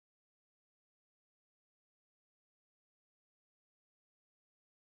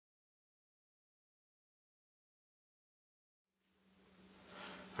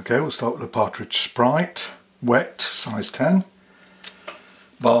Okay, we'll start with a partridge sprite, wet, size 10,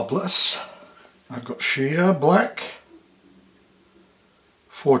 barbless. I've got sheer black,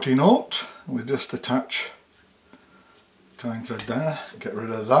 14/0. We just attach tying thread there, get rid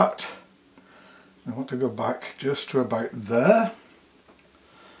of that. I want to go back just to about there.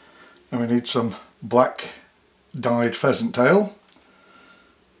 And we need some black dyed pheasant tail.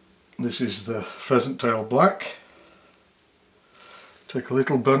 This is the pheasant tail black. Take a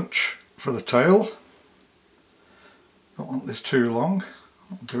little bunch for the tail. Don't want this too long.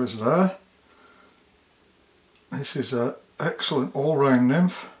 What I'll do is there. This is an excellent all-round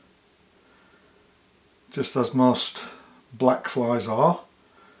nymph, just as most black flies are.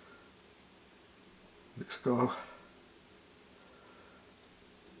 Let's go.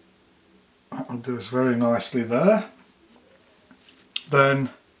 That will do us very nicely there.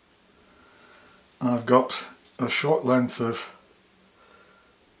 Then I've got a short length of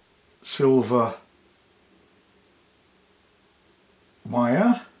silver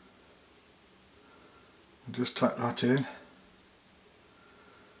wire. Just tuck that in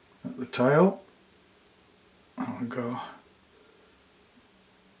at the tail. And we go.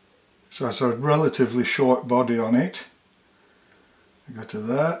 So it's a relatively short body on it. We go to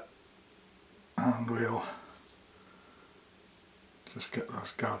there and we'll just get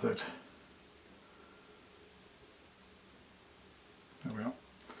those gathered. There we are.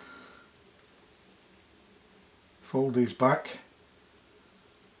 Fold these back.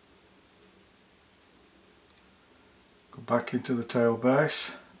 Go back into the tail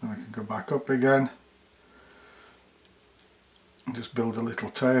base, then we can go back up again and just build a little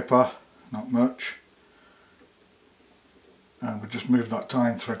taper, not much, and we'll just move that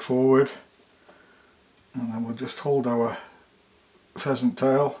tying thread forward, and then we'll just hold our pheasant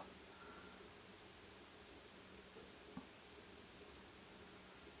tail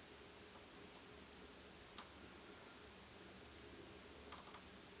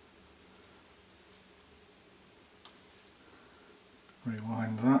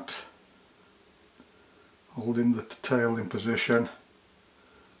rewind that, holding the tail in position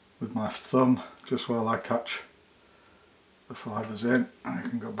with my thumb just while I catch the fibres in, and I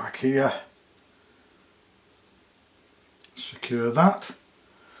can go back here, secure that.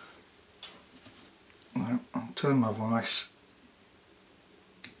 Now I'll turn my vise,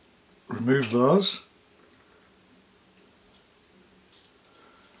 remove those.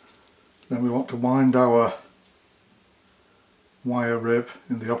 Then we want to wind our wire rib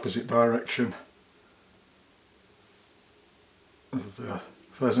in the opposite direction of the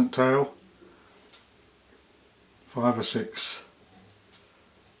pheasant tail. 5 or 6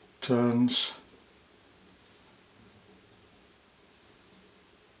 turns.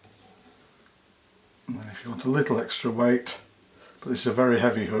 And then if you want a little extra weight, but this is a very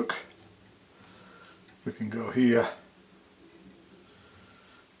heavy hook, we can go here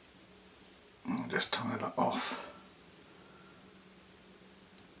and just tie that off.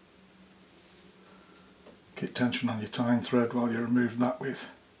 Keep tension on your tying thread while you remove that with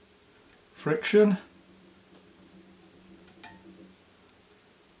friction.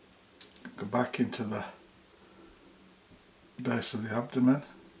 Go back into the base of the abdomen.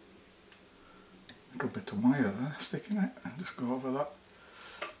 A little bit of wire there sticking it, and just go over that.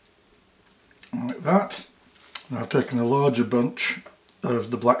 Like that. Now I've taken a larger bunch of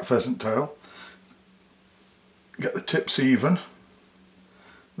the black pheasant tail. Get the tips even.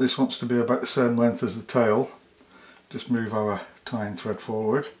 This wants to be about the same length as the tail. Just move our tying thread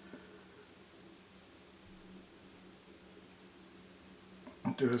forward.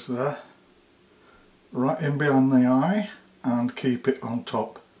 And do us there. Right in behind the eye and keep it on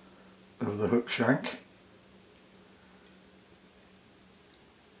top of the hook shank.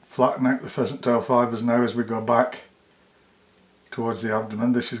 Flatten out the pheasant tail fibres now as we go back towards the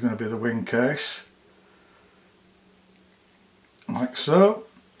abdomen. This is going to be the wing case. Like so.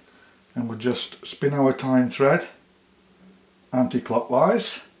 And we'll just spin our tying thread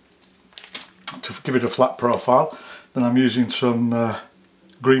anti-clockwise to give it a flat profile. Then I'm using some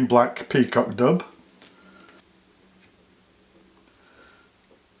green-black peacock dub,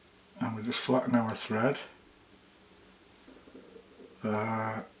 and we just flatten our thread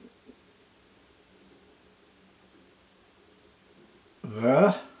there,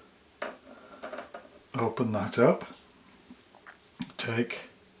 open that up,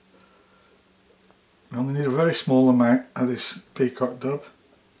 we only need a very small amount of this peacock dub,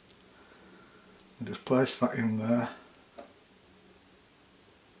 and just place that in there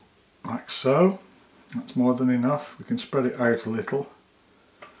like so. That's more than enough. We can spread it out a little,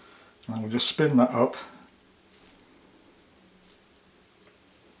 and we'll just spin that up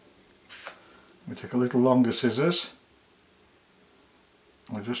We take a little longer scissors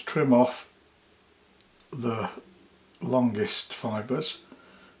and we just trim off the longest fibres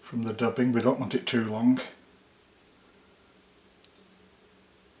from the dubbing. We don't want it too long.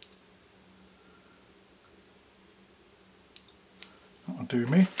 That'll do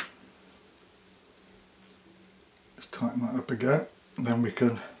me. Just tighten that up again, and then we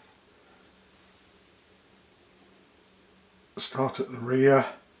can start at the rear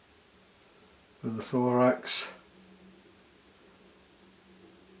of the thorax,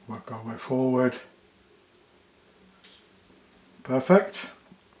 work our way forward. Perfect.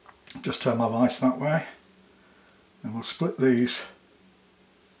 Just turn my vise that way, and we'll split these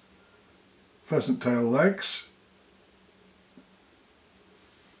pheasant tail legs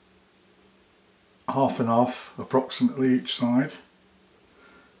half and half, approximately each side,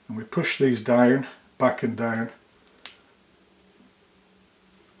 and we push these down, back and down,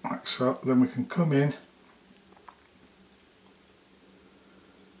 like so. Then we can come in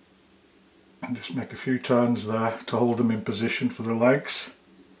and just make a few turns there to hold them in position for the legs.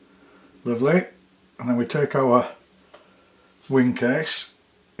 Lovely. And then we take our wing case.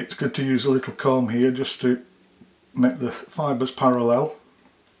 It's good to use a little comb here just to make the fibres parallel.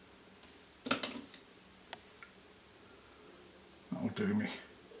 That'll do me.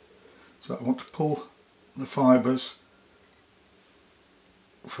 So I want to pull the fibres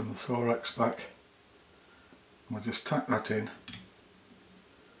from the thorax back, and we'll just tack that in.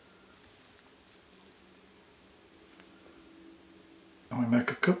 And we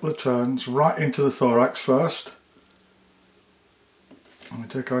make a couple of turns right into the thorax first, and we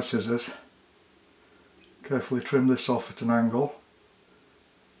take our scissors, carefully trim this off at an angle,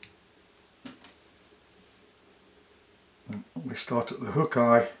 and we start at the hook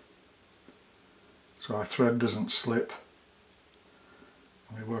eye so our thread doesn't slip,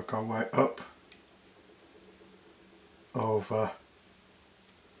 and we work our way up over,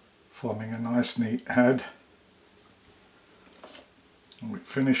 forming a nice neat head. And we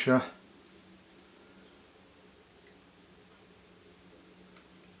finish her.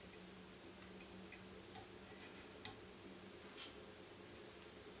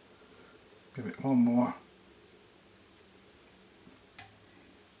 Give it one more.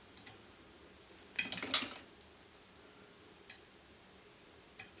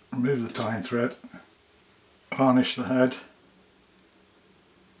 Remove the tying thread, varnish the head,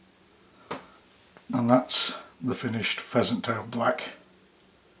 and that's the finished pheasant tail black.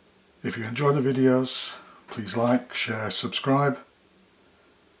 If you enjoy the videos, please like, share, subscribe,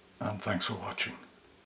 and thanks for watching.